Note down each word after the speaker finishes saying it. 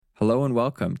Hello and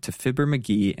welcome to Fibber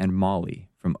McGee and Molly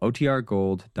from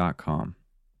OTRGold.com.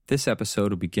 This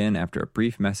episode will begin after a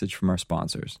brief message from our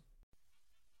sponsors.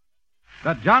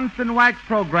 The Johnson Wax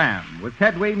Program with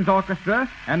Ted Weems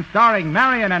Orchestra and starring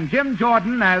Marion and Jim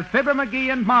Jordan as Fibber McGee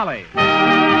and Molly.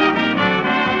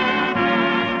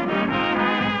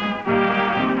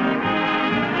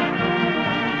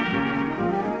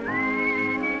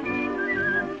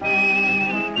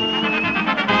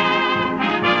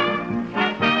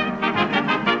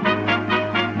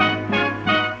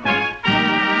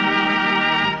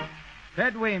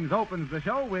 Ted Weems opens the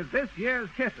show with this year's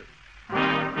Kisses.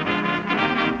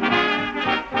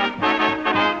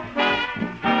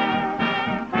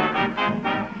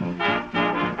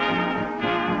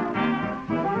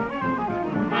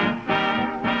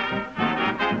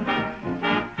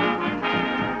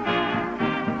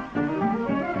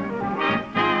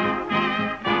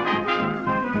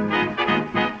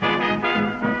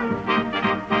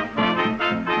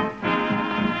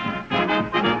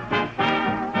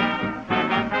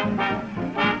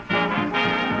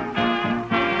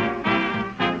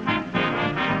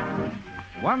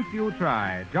 Once you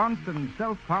try Johnson's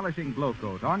self-polishing glow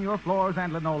coat on your floors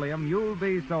and linoleum, you'll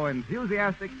be so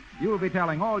enthusiastic you'll be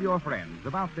telling all your friends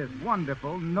about this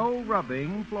wonderful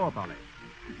no-rubbing floor polish.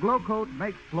 Glow coat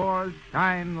makes floors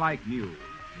shine like new,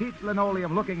 keeps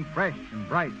linoleum looking fresh and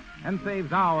bright, and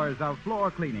saves hours of floor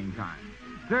cleaning time.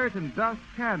 Dirt and dust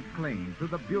can't cling to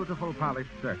the beautiful polished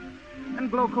surface.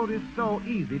 And Glow Coat is so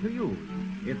easy to use.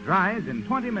 It dries in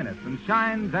 20 minutes and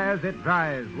shines as it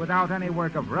dries without any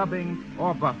work of rubbing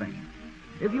or buffing.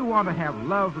 If you want to have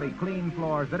lovely, clean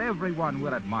floors that everyone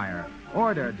will admire,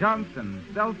 order Johnson's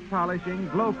self-polishing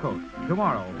Glow Coat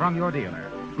tomorrow from your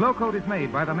dealer. Glow Coat is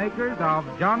made by the makers of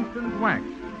Johnson's Wax,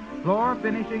 floor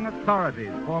finishing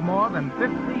authorities for more than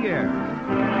 50 years.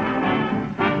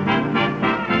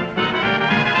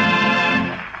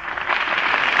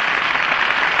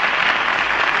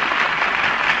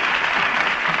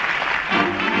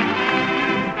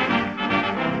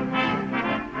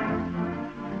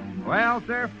 Well,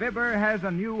 Sir, Fibber has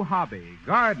a new hobby,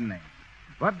 gardening.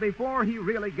 But before he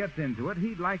really gets into it,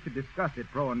 he'd like to discuss it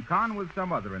pro and con with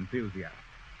some other enthusiasts.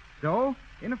 So,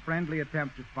 in a friendly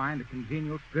attempt to find a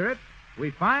congenial spirit,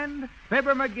 we find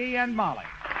Fibber McGee and Molly.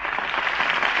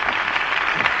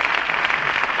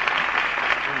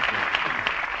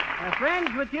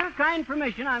 Friends, with your kind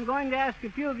permission, I'm going to ask a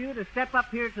few of you to step up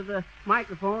here to the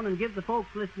microphone and give the folks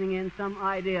listening in some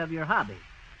idea of your hobby.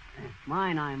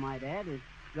 Mine, I might add, is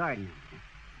gardening.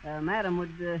 Madam,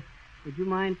 would you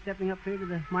mind stepping up here to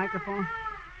the microphone?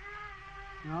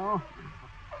 No?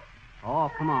 Oh,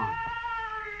 come on.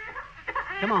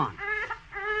 Come on.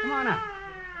 Come on up.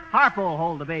 Harpo will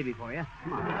hold the baby for you.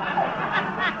 Come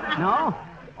on. No?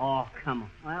 Oh, come on.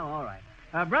 Well, all right.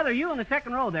 Brother, you in the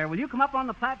second row there, will you come up on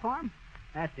the platform?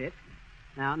 That's it.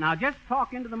 Now, just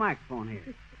talk into the microphone here.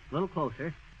 A little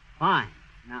closer. Fine.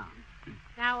 Now,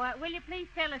 will you please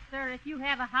tell us, sir, if you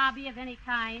have a hobby of any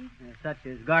kind? Such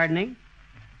as gardening?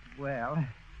 Well,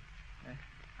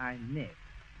 I knit.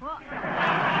 Well,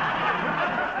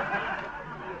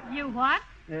 you what?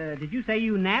 Did you say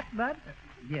you nap, Bud?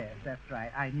 Yes, that's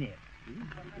right. I knit.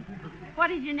 What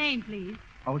is your name, please?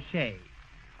 O'Shea.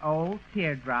 O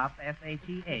teardrop,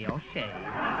 S-H-E-A, O'Shea.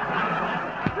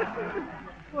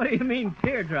 What do you mean,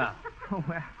 teardrop? Oh,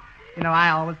 well, you know, I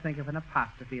always think of an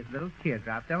apostrophe as a little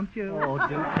teardrop, don't you? Oh,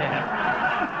 do tell.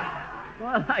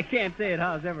 Well, I can't say it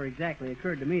how it's ever exactly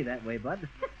occurred to me that way, Bud.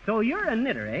 So you're a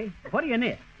knitter, eh? What do you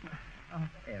knit? Oh,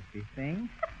 everything.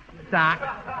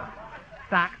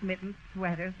 Socks, mittens,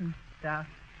 sweaters, and stuff.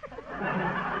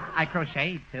 I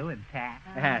crocheted, too, and tack.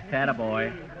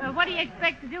 Attaboy. What do you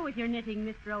expect to do with your knitting,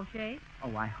 Mr. O'Shea?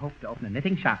 Oh, I hope to open a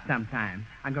knitting shop sometime.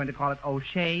 I'm going to call it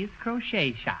O'Shea's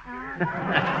Crochet Shop.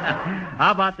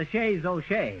 How about the Shays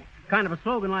O'Shea? Kind of a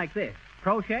slogan like this.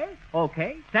 Crochet?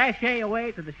 Okay. Sashay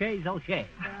away to the Shays O'Shea.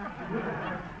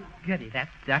 Goody,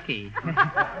 that's ducky.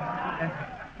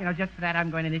 You know, just for that, I'm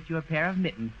going to knit you a pair of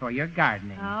mittens for your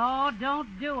gardening. Oh, don't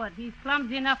do it. He's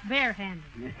clumsy enough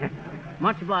barehanded.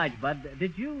 Much obliged, Bud.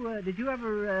 Did you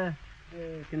ever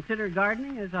consider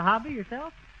gardening as a hobby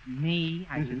yourself? Me?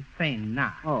 I should say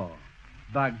not. Oh.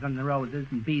 Bugs on the roses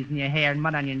and bees in your hair and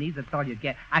mud on your knees, that's all you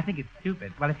get. I think it's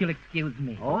stupid. Well, if you'll excuse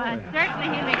me. Oh, well, certainly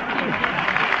he'll excuse you.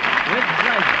 With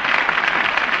pleasure.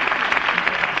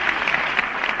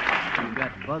 He's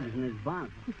got bugs in his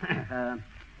bonnet.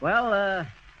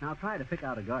 Now try to pick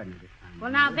out a gardener this time.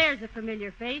 Well, now there's a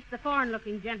familiar face. The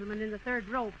foreign-looking gentleman in the third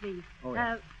row, please. Oh,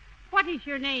 yeah. What is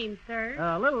your name, sir?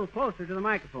 A little closer to the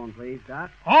microphone, please, Doc.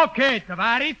 Okay,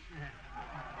 Tavares.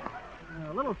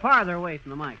 A little farther away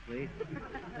from the mic, please.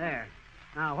 There.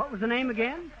 Now, what was the name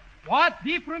again? What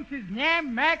difference is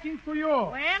name making to you?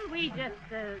 Well, we just,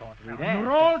 We'd ask.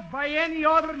 Rose by any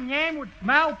other name would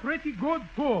smell pretty good,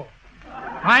 too.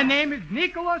 My name is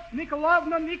Nicholas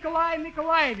Nikolovna Nikolai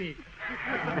Nikolaevich.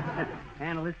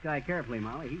 Handle this guy carefully,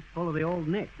 Molly. He's full of the old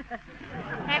Nick.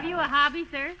 have you a hobby,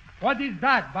 sir? What is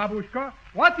that, babushka?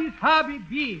 What is hobby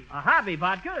be? A hobby,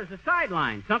 Vodka, is a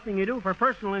sideline, something you do for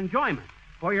personal enjoyment,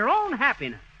 for your own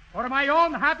happiness. For my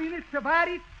own happiness,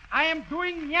 Tavarit, I am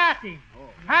doing nyatting.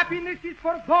 Happiness is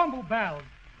for dumbbells.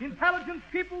 Intelligent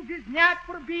people is nyat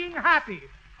for being happy.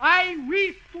 I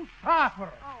wish to suffer.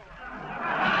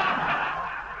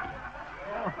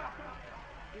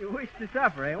 You wish to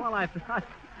suffer, eh? Well, I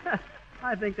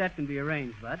think that can be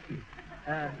arranged, Bud.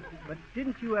 But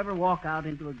didn't you ever walk out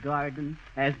into a garden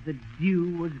as the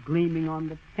dew was gleaming on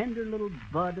the tender little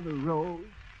bud of a rose?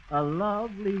 A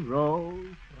lovely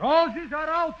rose. Roses are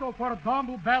also for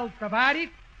dumbbells, Tavarit.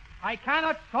 I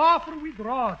cannot suffer with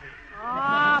roses.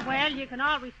 Oh, well, you can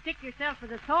always stick yourself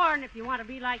with a thorn if you want to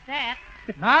be like that.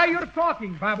 Now you're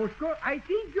talking, babushka. I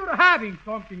think you're having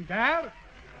something there.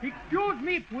 Excuse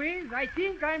me, please. I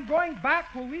think I'm going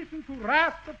back to listen to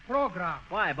rest the program.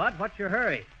 Why, Bud? What's your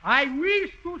hurry? I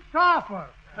wish to suffer.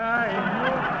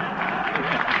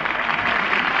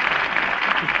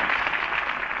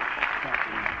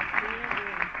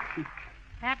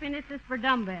 Happiness is for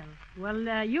dumbbells.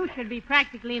 Well, you should be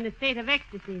practically in a state of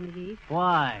ecstasy, McGee.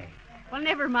 Why? Well,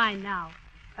 never mind now.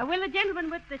 Will the gentleman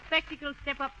with the spectacles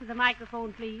step up to the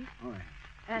microphone, please? All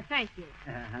right. Thank you.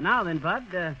 Now then, Bud,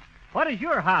 what is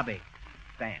your hobby?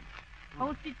 Stamps.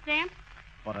 Postage stamps?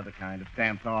 What other kind of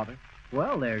stamps are there?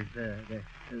 Well,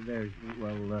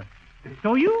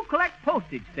 so you collect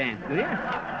postage stamps, do you?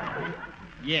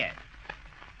 Yes.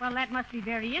 Well, that must be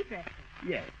very interesting.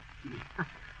 Yes.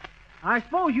 I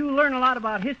suppose you learn a lot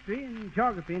about history and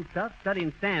geography and stuff,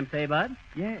 studying stamps, eh, Bud?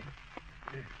 Yes.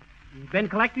 You been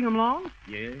collecting them long?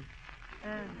 Yes.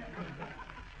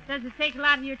 Does it take a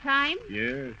lot of your time?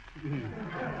 Yes.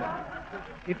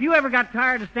 If you ever got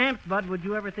tired of stamps, Bud, would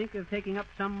you ever think of taking up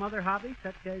some other hobby,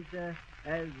 such as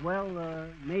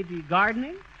maybe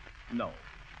gardening? No.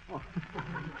 Oh.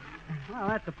 Well,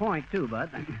 that's the point, too,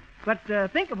 Bud. But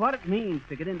think of what it means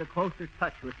to get into closer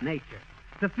touch with nature.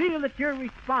 To feel that you're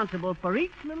responsible for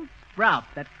each little sprout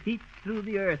that peeps through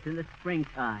the earth in the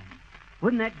springtime.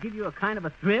 Wouldn't that give you a kind of a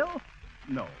thrill?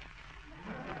 No.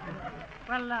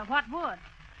 Well, what would?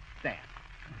 Stamps.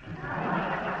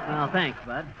 Well, thanks,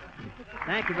 Bud.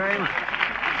 Thank you very much.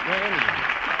 Very nice.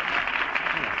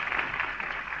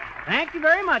 Thank you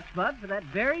very much, Bud, for that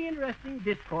very interesting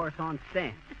discourse on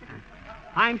stamps.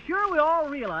 I'm sure we all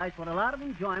realize what a lot of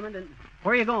enjoyment and...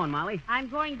 Where are you going, Molly? I'm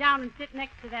going down and sit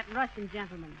next to that Russian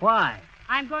gentleman. Why?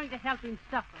 I'm going to help him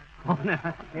suffer. Oh, no.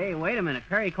 Hey, wait a minute.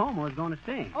 Perry Como is going to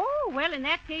sing. Oh, well, in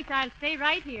that case, I'll stay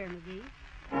right here, McGee.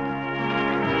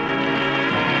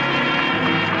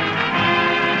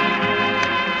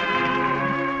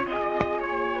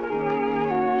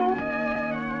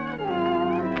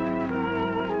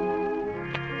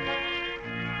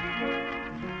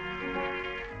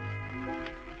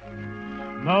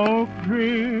 Smoke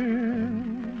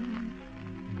green,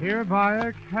 here by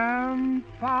a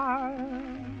campfire,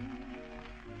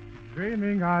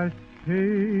 dreaming I see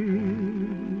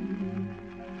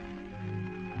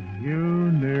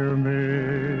you near me,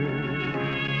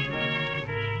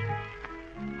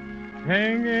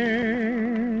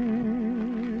 singing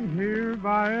here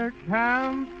by a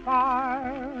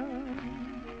campfire,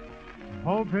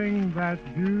 hoping that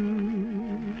you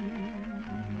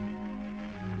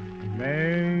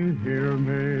may hear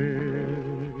me.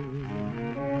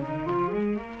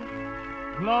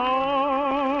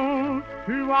 Close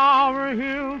to our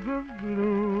hills of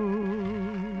blue,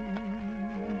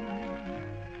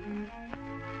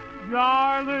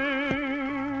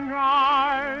 darling,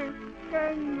 I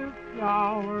spend this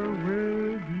hour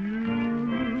with you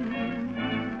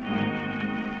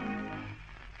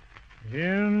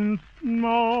in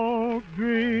smoke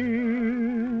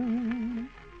green,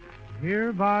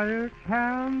 here by a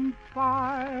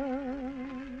campfire,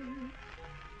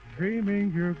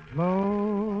 dreaming you're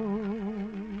close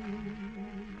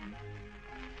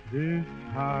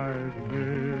beside me.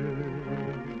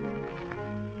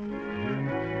 In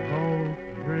smoke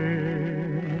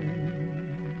green,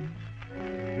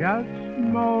 yes,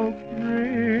 smoke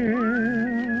green.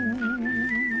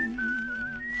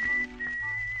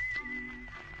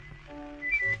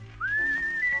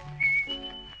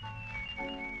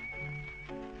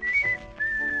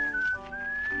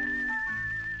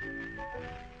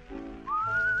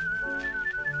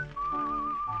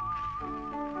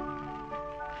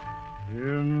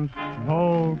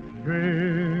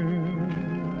 thrill,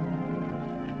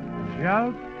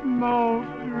 just most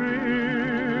thrill.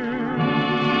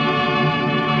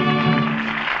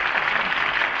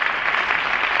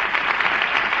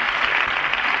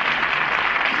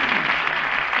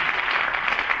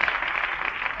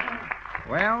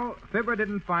 Well, Fibber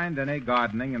didn't find any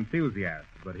gardening enthusiasts,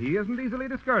 but he isn't easily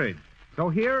discouraged. So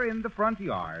here in the front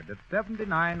yard at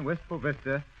 79 Wistful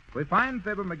Vista, we find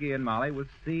Fibber McGee and Molly with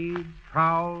seeds,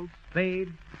 trowels,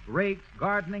 spades, rakes,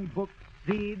 gardening books,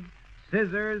 seeds,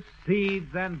 scissors,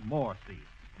 seeds, and more seeds.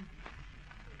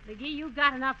 McGee, you've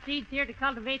got enough seeds here to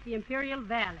cultivate the Imperial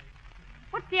Valley.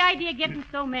 What's the idea of getting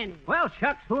so many? Well,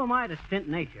 shucks, who am I to stint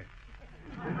nature?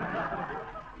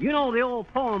 You know the old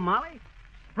poem, Molly?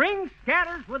 Spring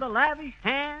scatters with a lavish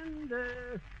hand.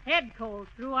 Head cold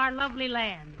through our lovely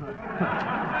land.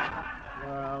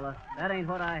 Well, that ain't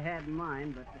what I had in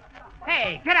mind, but...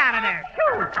 Hey, get out of there.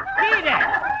 Shoot! Beat it!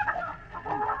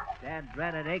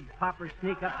 Dad-dratted egg poppers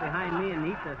sneak up behind me and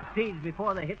eat the seeds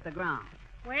before they hit the ground.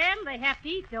 Well, they have to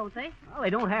eat, don't they? Well,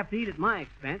 they don't have to eat at my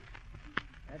expense.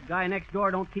 That guy next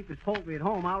door don't keep his poultry at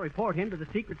home. I'll report him to the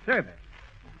Secret Service.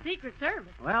 Secret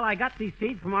Service? Well, I got these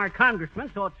seeds from our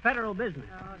congressman, so it's federal business.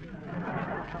 Oh, dear.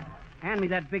 Hand me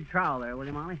that big trowel there, will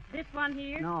you, Molly? This one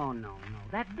here? No.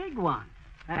 That big one.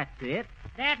 That's it.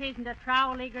 That isn't a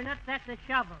trowel, Eagernut. That's a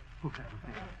shovel.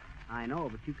 I know,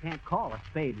 but you can't call a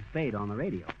spade on the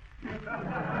radio.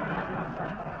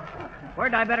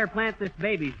 Where'd I better plant this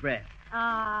baby's breath?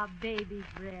 Ah, baby's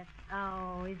breath.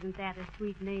 Oh, isn't that a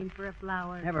sweet name for a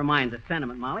flower? Never mind the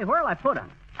sentiment, Molly. Where'll I put 'em?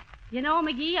 You know,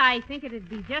 McGee, I think it'd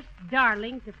be just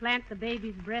darling to plant the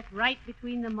baby's breath right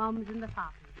between the mums and the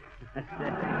poppies.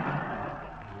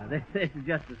 This is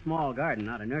just a small garden,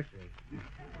 not a nursery.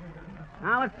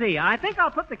 Now, let's see. I think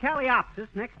I'll put the Calliopsis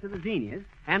next to the zinnias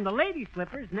and the lady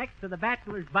slippers next to the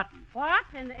bachelor's buttons. What?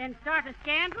 And start a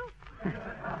scandal?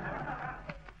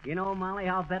 You know, Molly,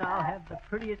 I'll bet I'll have the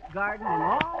prettiest garden in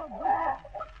all of the...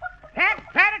 Pat,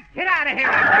 get out of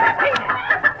here.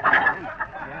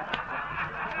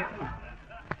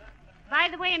 By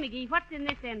the way, McGee, what's in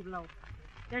this envelope?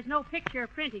 There's no picture or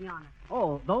printing on it.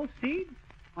 Oh, those seeds?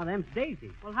 Oh, them's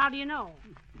daisies. Well, how do you know?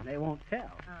 They won't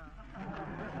tell.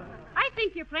 I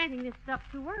think you're planting this stuff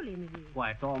too early, McGee.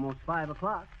 Why, it's almost 5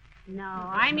 o'clock. No,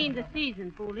 I mean the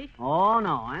season, foolish. Oh,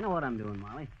 no, I know what I'm doing,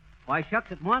 Molly. Why,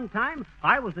 shucks, at one time,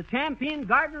 I was the champion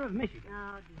gardener of Michigan.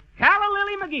 Oh, dear. Calla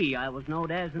Lily McGee, I was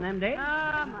known as in them days.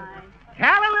 Oh, my.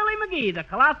 Calla Lily McGee, the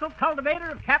colossal cultivator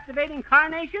of captivating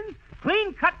carnations,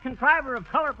 clean-cut contriver of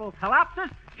colorful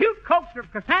calopsis, cute coaxer of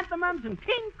chrysanthemums, and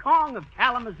King Kong of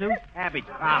Kalamazoo cabbage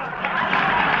flowers.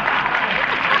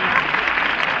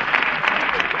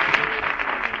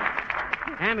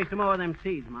 Hand me some more of them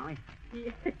seeds, Molly.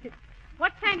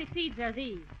 What kind of seeds are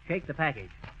these? Shake the package.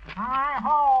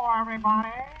 Hi-ho, everybody.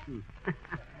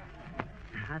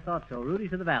 I thought so. Rudy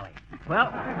to the valley. Well,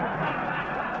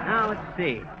 now let's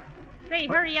see. Say,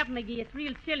 hurry up, McGee. It's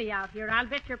real chilly out here. I'll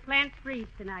bet your plants freeze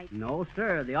tonight. No,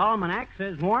 sir. The almanac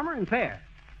says warmer and fair.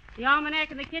 The almanac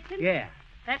in the kitchen? Yeah.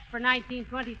 That's for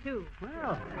 1922.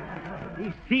 Well,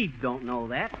 these seeds don't know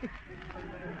that.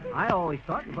 I always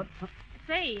thought, but...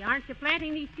 Say, aren't you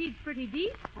planting these seeds pretty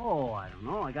deep? Oh, I don't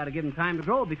know. I got to give them time to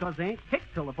grow because they ain't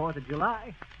picked till the 4th of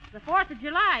July. The 4th of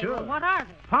July? Sure. Well, what are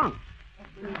they? Punks.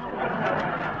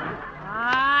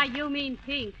 Ah, you mean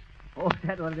pinks. Oh, is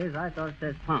that what it is? I thought it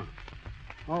says punks.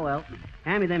 Oh, well,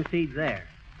 hand me them seeds there.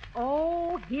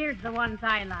 Oh, here's the ones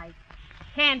I like.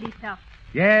 Candy tough.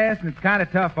 Yes, and it's kind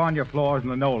of tough on your floors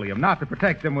and linoleum not to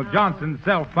protect them with Johnson's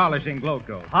self-polishing glow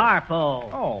coat. Harpo.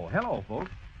 Oh, hello,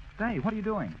 folks. Say, what are you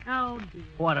doing? Oh, dear.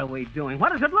 What are we doing?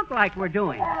 What does it look like we're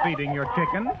doing? Feeding your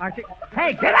chicken?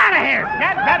 Hey, get out of here!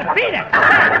 Dad, gotta feed it!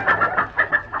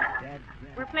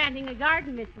 We're planting a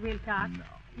garden, Mr. Wilcox. No.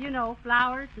 You know,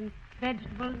 flowers and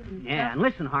vegetables and Yeah, stuff. and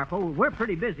listen, Harpo, we're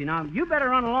pretty busy. Now, you better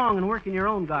run along and work in your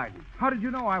own garden. How did you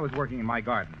know I was working in my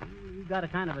garden? You got a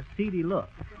kind of a seedy look.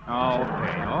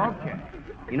 Okay.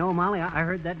 You know, Molly, I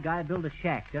heard that guy build a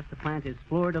shack just to plant his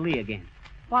fleur-de-lis again.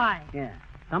 Why? Yeah.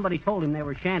 Somebody told him they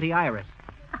were shanty iris.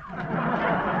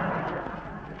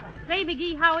 Say,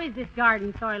 McGee, how is this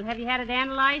garden soil? Have you had it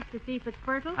analyzed to see if it's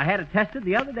fertile? I had it tested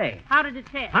the other day. How did it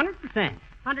test? 100%.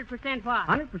 100% what?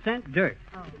 100% dirt.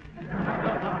 Oh.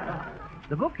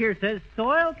 The book here says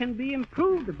soil can be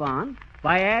improved upon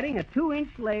by adding a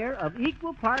 2-inch layer of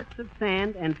equal parts of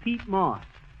sand and peat moss.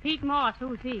 Pete Moss,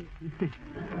 who's he?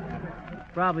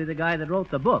 Probably the guy that wrote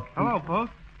the book. Hello,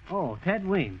 folks. Oh, Ted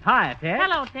Weems. Hi, Ted.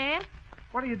 Hello, Ted.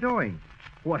 What are you doing?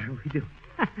 What are we doing?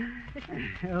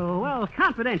 Well,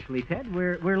 confidentially, Ted,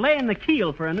 we're laying the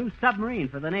keel for a new submarine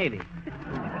for the Navy.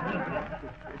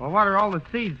 Well, what are all the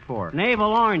seeds for?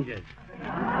 Navel oranges.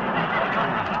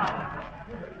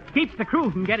 Keeps the crew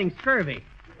from getting scurvy.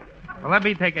 Well, let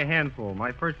me take a handful.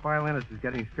 My first violinist is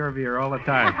getting scurvier all the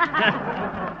time.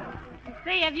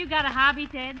 Say, have you got a hobby,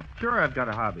 Ted? Sure, I've got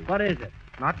a hobby. What is it?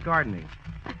 Not gardening.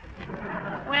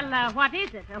 Well, what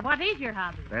is it? What is your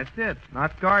hobby? That's it.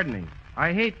 Not gardening.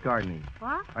 I hate gardening.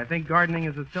 What? I think gardening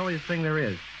is the silliest thing there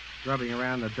is. Grubbing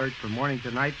around the dirt from morning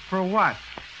to night. For what?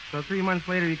 So 3 months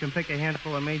later, you can pick a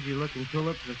handful of mangy-looking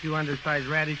tulips and a few undersized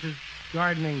radishes.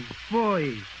 Gardening,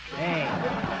 boy. Hey.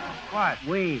 What?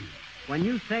 Weed. When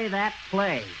you say that,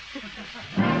 play.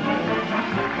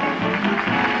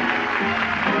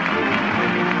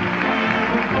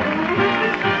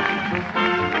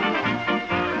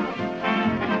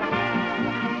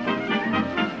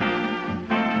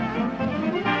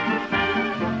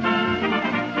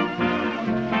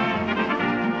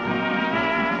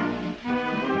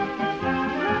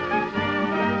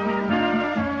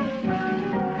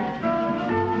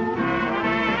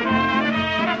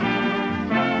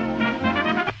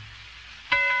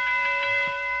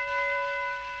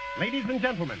 Ladies and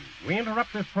gentlemen, we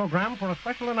interrupt this program for a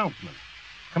special announcement.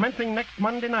 Commencing next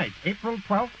Monday night, April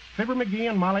 12th, Fibber McGee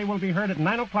and Molly will be heard at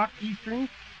 9 o'clock Eastern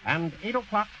and 8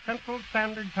 o'clock Central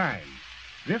Standard Time.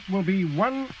 This will be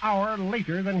 1 hour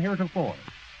later than heretofore.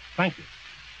 Thank you.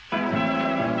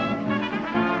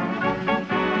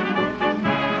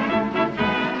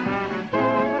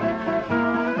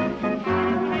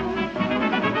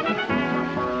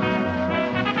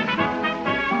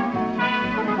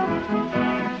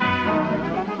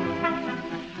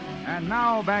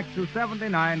 Now back to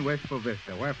 79 Wistful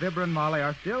Vista, where Fibber and Molly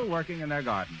are still working in their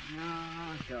garden.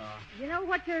 Oh, sure. You know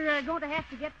what you're going to have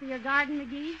to get for your garden,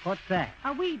 McGee? What's that?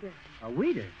 A weeder. A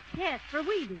weeder? Yes, for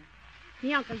weeding.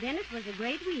 The Uncle Dennis was a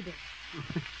great weeder.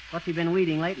 What's he been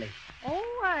weeding lately?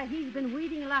 Oh, he's been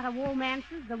weeding a lot of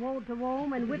womances, the woad to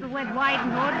wome, and whittlewed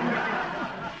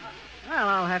Widenwood. Well,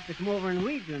 I'll have to come over and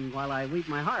weed them while I wheat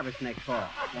my harvest next fall.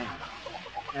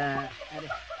 Yeah.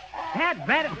 Dad,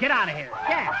 Braddock, get out of here.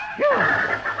 Dad.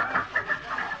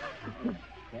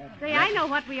 Say, I know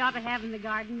what we ought to have in the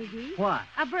garden, McGee. What?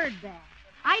 A bird bath.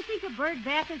 I think a bird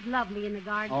bath is lovely in the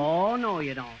garden. Oh, no,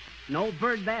 you don't. No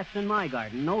bird baths in my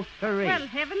garden. No, sirree. Well,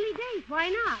 heavenly days, why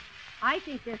not? I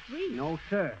think they're sweet. No,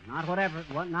 sir. Not what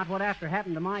after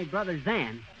happened to my brother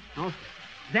Zan. No, sir.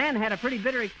 Zan had a pretty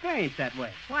bitter experience that way.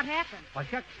 What happened? Well,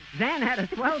 shucks. Zan had a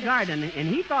swell garden, and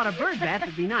he thought a bird bath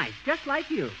would be nice, just like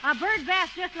you. A bird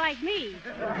bath just like me.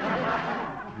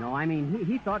 No, I mean,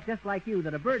 he thought just like you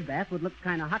that a bird bath would look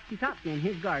kind of hotsy-totsy in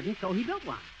his garden, so he built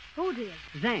one. Who did?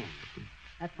 Zan.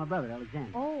 That's my brother,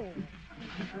 Alexander. Oh.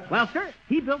 Well, sir,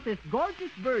 he built this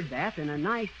gorgeous bird bath in a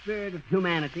nice spirit of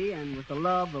humanity and with the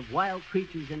love of wild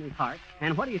creatures in his heart.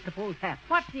 And what do you suppose happened?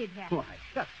 What did happen? Why,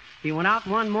 shucks. He went out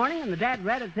one morning, and the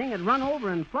dad-ratted thing had run over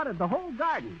and flooded the whole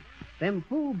garden. Them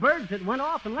fool birds had went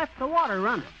off and left the water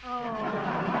running.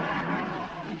 Oh.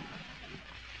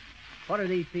 What are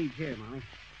these seeds here, Molly?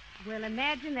 Well,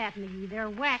 imagine that, McGee.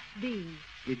 They're wax beans.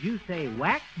 Did you say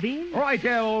wax beans? Right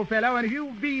there, old fellow, and if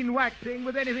you've been waxing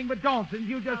with anything but Johnson's,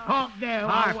 you just calm down.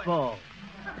 Harpo.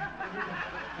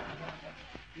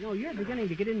 You know, you're beginning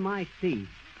to get in my seeds.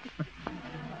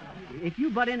 If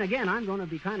you butt in again, I'm going to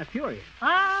be kind of furious.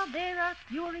 Ah, there are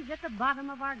furies at the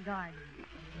bottom of our garden.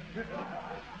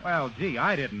 Well, gee,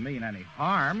 I didn't mean any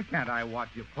harm. Can't I watch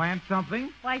you plant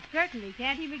something? Why, certainly.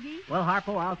 Can't he, McGee? Well,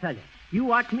 Harpo, I'll tell you. You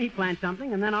watch me plant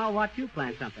something, and then I'll watch you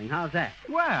plant something. How's that?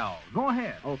 Well, go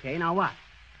ahead. Okay, now watch.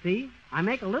 See? I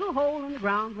make a little hole in the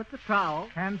ground with the trowel.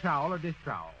 Hand trowel or dish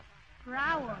trowel?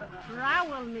 Trowel,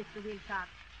 Mr. Wilcox.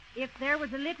 If there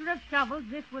was a litter of shovels,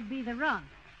 this would be the run.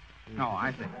 Oh,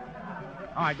 I see.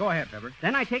 All right, go ahead, Fibber.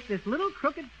 Then I take this little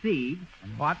crooked seed.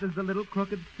 And what does the little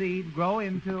crooked seed grow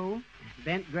into?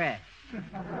 Bent grass.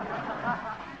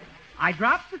 I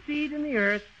drop the seed in the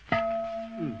earth. A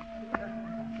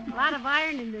lot of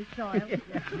iron in this soil.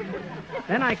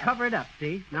 Then I cover it up,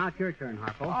 see? Now it's your turn,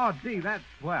 Harpo. Oh, gee, that's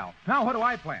swell. Now, what do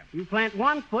I plant? You plant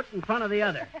 1 foot in front of the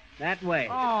other. That way.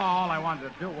 Oh, all I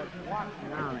wanted to do was watch.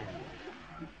 Now then.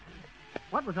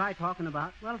 What was I talking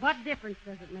about? Well, what difference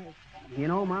does it make? You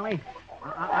know, Molly,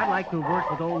 I'd like to work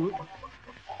with old...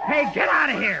 Hey, get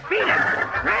out of here! Beat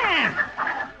it! Ram!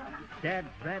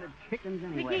 Dad-ratted chickens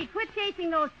anyway. McGee, quit chasing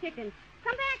those chickens.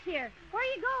 Come back here. Where are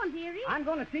you going, dearie? I'm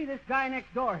going to see this guy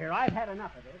next door here. I've had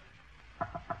enough of this.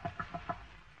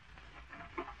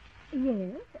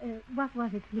 Yes? What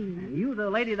was it, please? You the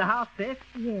lady of the house, sis?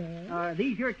 Yes. Are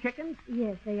these your chickens?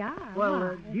 Yes, they are.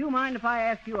 Well, do you mind if I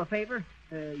ask you a favor?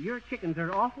 your chickens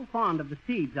are awful fond of the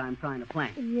seeds I'm trying to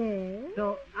plant. Yes?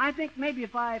 So I think maybe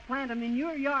if I plant them in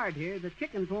your yard here, the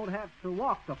chickens won't have to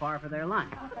walk so far for their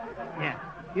lunch. Yeah.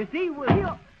 You see,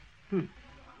 we'll...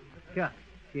 Shucks,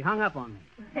 she hung up on me.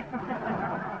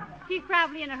 She's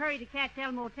probably in a hurry to catch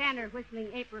Elmo Tanner whistling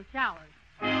April Showers.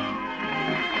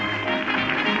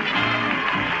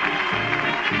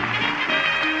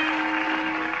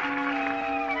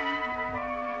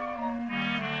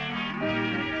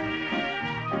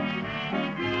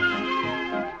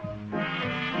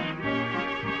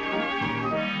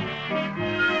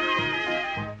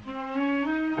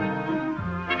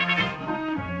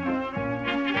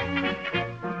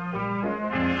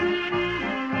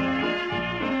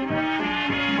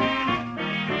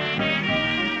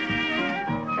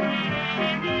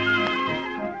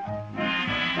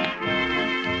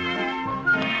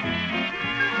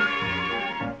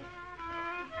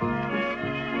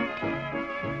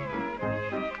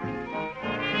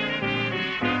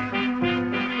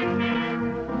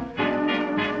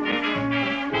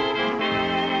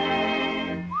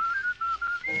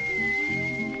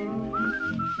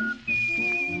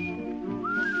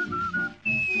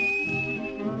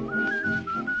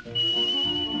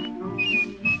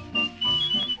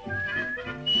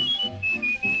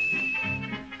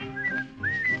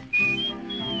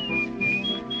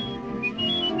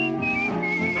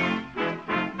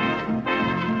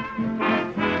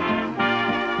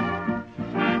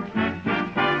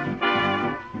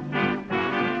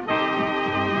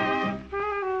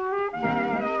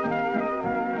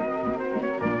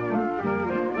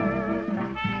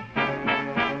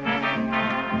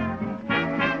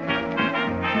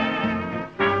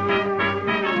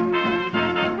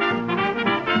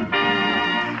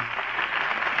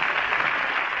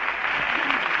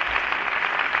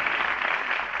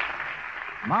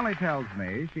 Molly tells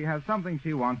me she has something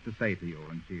she wants to say to you,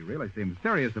 and she really seems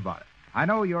serious about it. I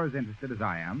know you're as interested as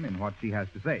I am in what she has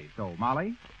to say. So,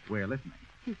 Molly, we're listening.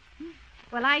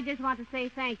 Well, I just want to say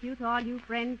thank you to all you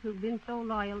friends who've been so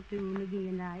loyal to McGee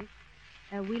and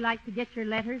I. We like to get your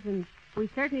letters, and we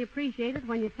certainly appreciate it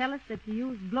when you tell us that you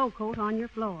use Glow Coat on your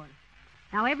floors.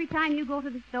 Now, every time you go to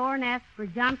the store and ask for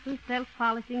Johnson's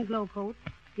Self-Polishing Glow Coat,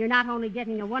 you're not only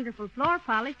getting a wonderful floor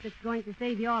polish that's going to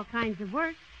save you all kinds of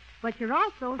work, but you're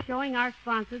also showing our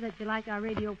sponsor that you like our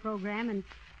radio program and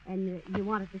you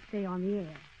want it to stay on the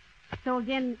air. So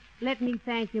again, let me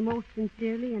thank you most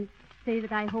sincerely and say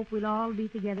that I hope we'll all be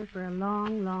together for a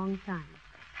long, long time.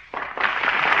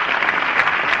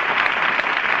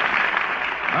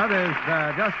 Well, there's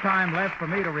just time left for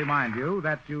me to remind you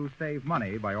that you save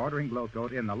money by ordering Glow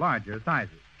Coat in the larger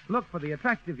sizes. Look for the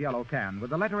attractive yellow can with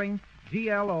the lettering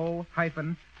GLO-COAT.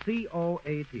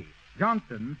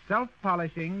 Johnson's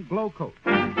Self-Polishing Glow Coat.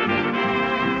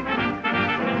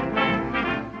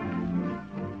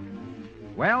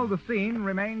 Well, the scene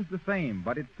remains the same,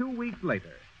 but it's 2 weeks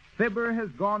later. Fibber has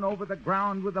gone over the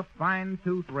ground with a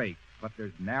fine-tooth rake, but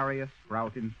there's nary a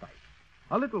sprout in sight.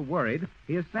 A little worried,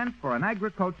 he has sent for an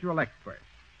agricultural expert,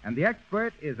 and the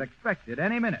expert is expected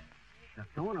any minute. Shucks,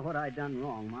 I wonder what I done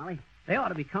wrong, Molly. They ought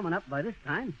to be coming up by this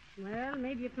time. Well,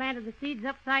 maybe you planted the seeds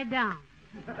upside down.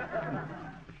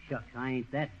 Shucks, I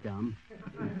ain't that dumb.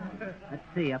 Let's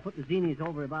see, I put the zinnias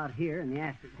over about here and the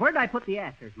asters. Where did I put the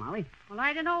asters, Molly? Well,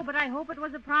 I don't know, but I hope it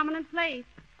was a prominent place.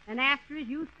 An aster is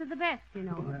used to the best, you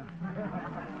know. Well,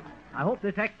 I hope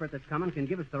this expert that's coming can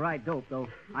give us the right dope, though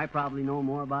I probably know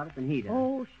more about it than he does.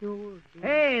 Oh, sure.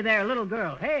 Hey there, little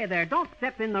girl. Hey there, don't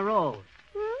step in the rose.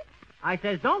 I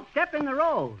says, don't step in the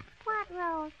rose. What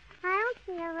rose? I don't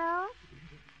see a rose.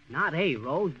 Not a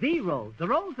rose, the rose. The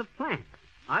rose of plants.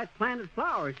 I've planted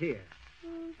flowers here.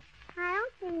 I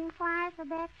don't see any flowers,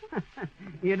 Rebecca.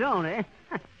 You don't, eh?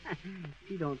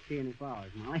 You don't see any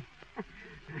flowers, Molly.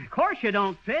 Of course you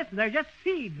don't, Sis. They're just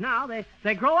seeds now.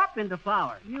 They grow up into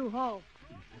flowers. You hope.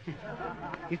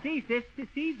 You see, Sis, the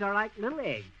seeds are like little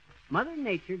eggs. Mother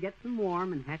Nature gets them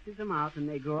warm and hatches them out, and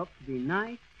they grow up to be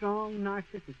nice, strong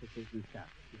narcissuses and stuff.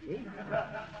 You see?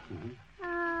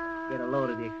 Get a load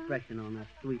of the expression on that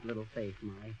sweet little face,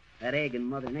 Molly. That egg and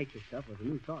Mother Nature stuff was a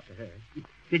new thought to her.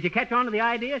 Did you catch on to the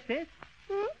idea, Sis?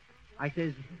 I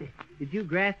says, did you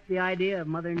grasp the idea of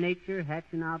Mother Nature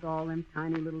hatching out all them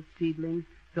tiny little seedlings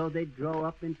so they'd grow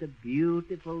up into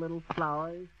beautiful little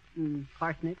flowers and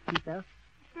parsnips and stuff?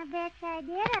 I bet I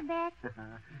did, Rebecca.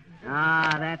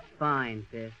 Ah, that's fine,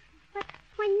 Sis. But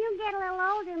when you get a little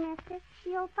older, mister,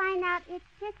 you'll find out it's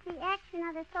just the action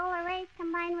of the solar rays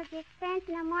combined with the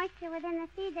expansion of moisture within the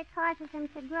seed that causes them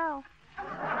to grow. I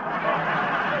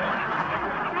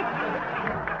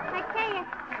tell you,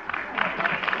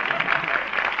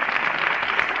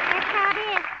 that's how it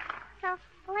is. So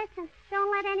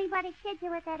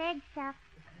with that egg stuff.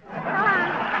 So long.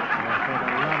 Oh, for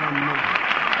the love of Mike.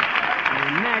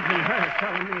 Imagine her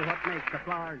telling me what makes the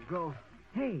flowers grow.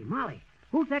 Hey, Molly,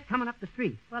 who's that coming up the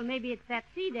street? Well, maybe it's that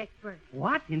seed expert.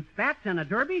 What, in spats and a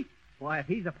derby? Why, if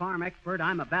he's a farm expert,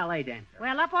 I'm a ballet dancer.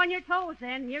 Well, up on your toes,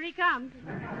 then. Here he comes.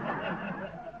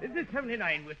 Is this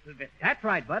 79 Whistle Vista? That's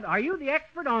right, Bud. Are you the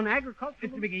expert on agriculture?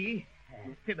 Mr. McGee?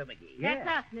 Fibber McGee. Yeah.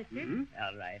 That's us, mister. Mhm.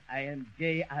 All right. I am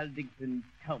J. Aldington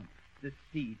Tump, the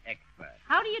seed expert.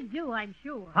 How do you do, I'm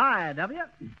sure? Hi, W.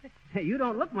 You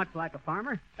don't look much like a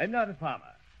farmer. I'm not a farmer.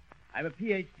 I'm a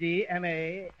Ph.D.,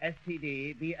 M.A.,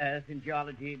 S.T.D., B.S. in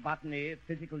geology, botany,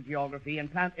 physical geography, and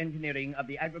plant engineering of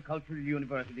the agricultural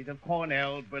universities of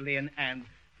Cornell, Berlin, and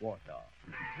Warsaw.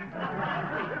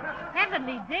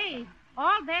 Heavenly days.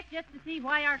 All that just to see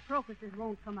why our crocuses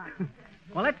won't come up.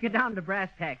 Well, let's get down to brass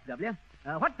tacks, W.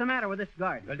 What's the matter with this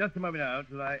garden? Well, just a moment now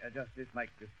till I adjust this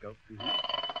microscope.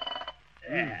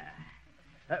 Yeah.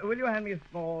 Will you hand me a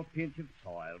small pinch of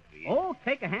soil, please? Oh,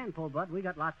 take a handful, Bud. We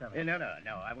got lots of it. No.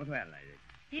 I want to analyze it.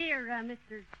 Here,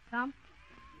 Mr. Thump.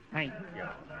 Thank you.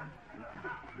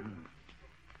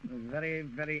 Very,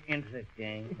 very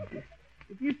interesting.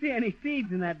 If you see any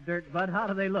seeds in that dirt, Bud, how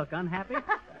do they look? Unhappy?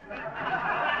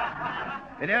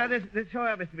 This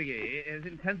soil, Mr. McGee, is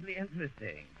intensely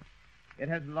interesting. It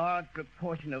has a large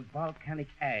proportion of volcanic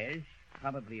ash,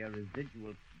 probably a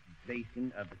residual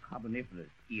basin of the Carboniferous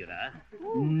era.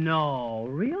 No,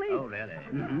 really? Oh, really?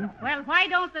 Mm-hmm. Well, why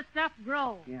don't the stuff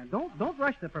grow? Yeah, don't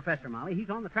rush the professor, Molly. He's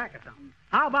on the track of something.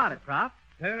 How about it, Prof?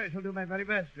 Sir, I shall do my very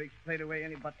best to explain away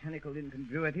any botanical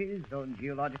incongruities or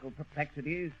geological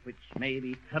perplexities which may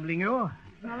be troubling you.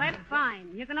 Well, that's fine.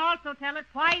 You can also tell us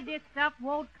why this stuff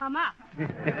won't come up.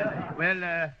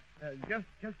 Well, just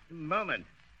a moment.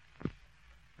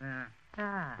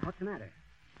 What's the matter?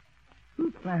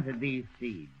 Who planted these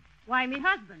seeds? Why, me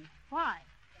husband. Why?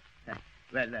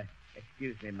 Well,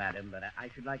 excuse me, madam, but I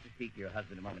should like to speak to your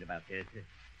husband a moment about this.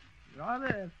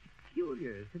 Rather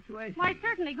peculiar situation. Why,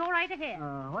 certainly. Go right ahead.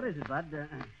 What is it, Bud?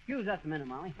 Excuse us a minute,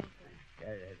 Molly.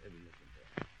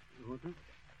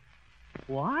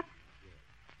 What?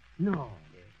 No.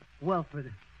 Well, for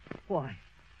the... Why,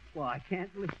 I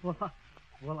can't believe...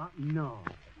 No.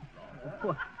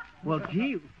 Well,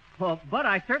 gee... Well, Bud,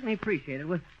 I certainly appreciate it.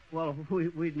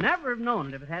 We'd never have known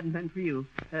it if it hadn't been for you.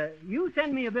 You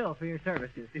send me a bill for your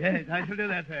services. Yes, I shall do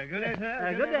that, sir. Good day,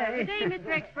 sir. Good day. Good day,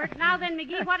 Mr. Expert. Now then,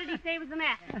 McGee, what did he say was the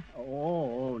matter?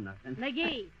 Oh, nothing.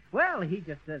 McGee. Well, he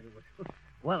just says it was...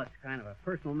 Well, it's kind of a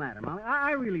personal matter, Molly.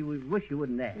 I really wish you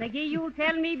wouldn't ask. McGee, you'll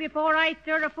tell me before I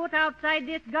stir a foot outside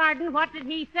this garden, what did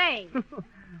he say?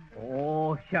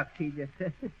 Oh, shucks, he just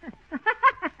says...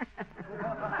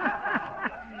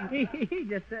 he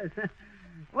just says...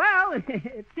 Well,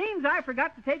 it seems I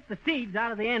forgot to take the seeds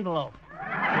out of the envelope.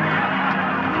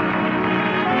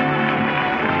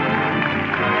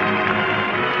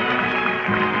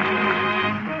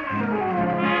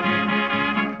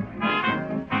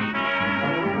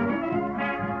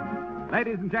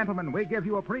 Ladies and gentlemen, we give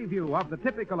you a preview of the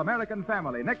typical American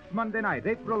family next Monday night,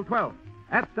 April 12th,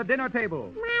 at the dinner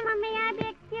table. Mama, may I be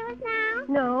excused now?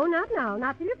 No, not now.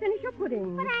 Not till you finish your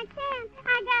pudding. But I can't.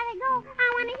 I gotta go.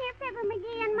 I want to hear Fibber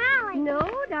McGee and Molly. No,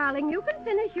 darling, you can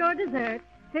finish your dessert.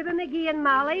 Fibber McGee and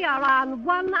Molly are on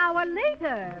 1 hour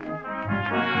later.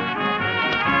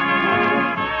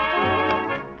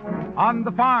 On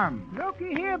the farm.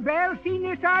 Looky here, Belle. Seen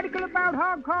this article about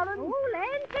hog calling? Oh,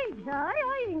 land sakes, I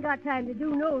ain't got time to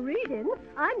do no reading.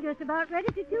 I'm just about ready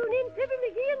to tune in Fibber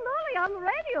McGee and Molly on the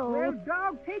radio. Well,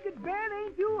 dog, take it, Belle.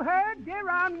 Ain't you heard? They're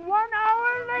on 1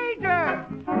 hour later.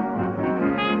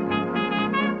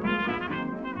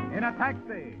 In a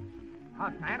taxi.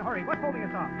 Hot man, hurry. What's holding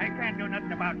us up? I can't do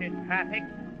nothing about this traffic.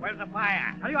 Where's the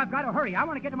fire? Tell you, I've got to hurry. I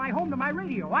want to get to my home, to my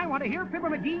radio. I want to hear Fibber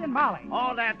McGee and Molly.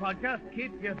 All that, well, just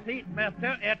keep your seat,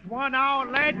 mister. It's 1 hour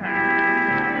later.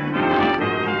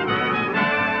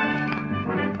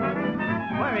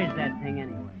 Where is that thing,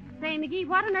 anyway? Say, McGee,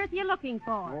 what on earth are you looking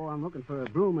for? Oh, I'm looking for a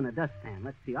broom and a dustpan.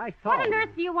 Let's see, I saw... What on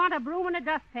earth do you want a broom and a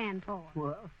dustpan for?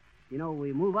 Well, you know,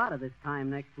 we move out of this time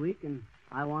next week, and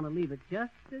I want to leave it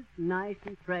just as nice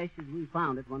and fresh as we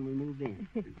found it when we moved in.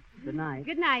 Good night.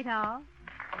 Good night, all.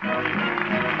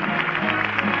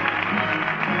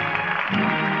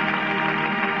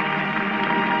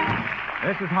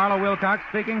 This is Harlow Wilcox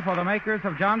speaking for the makers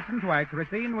of Johnson's Wax,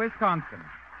 Racine, Wisconsin.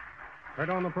 Heard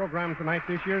on the program tonight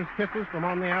this year's Kisses from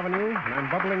On the Avenue, and I'm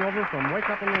bubbling over from Wake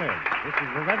Up and Live. This is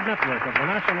the Red Network of the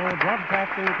National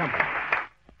Broadcasting Company.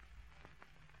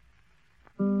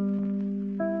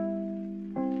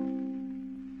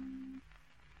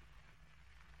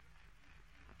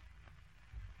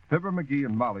 Fibber McGee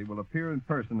and Molly will appear in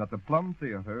person at the Plum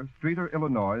Theater, Streeter,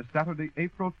 Illinois, Saturday,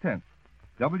 April 10th.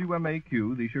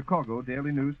 WMAQ, the Chicago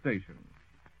Daily News Station.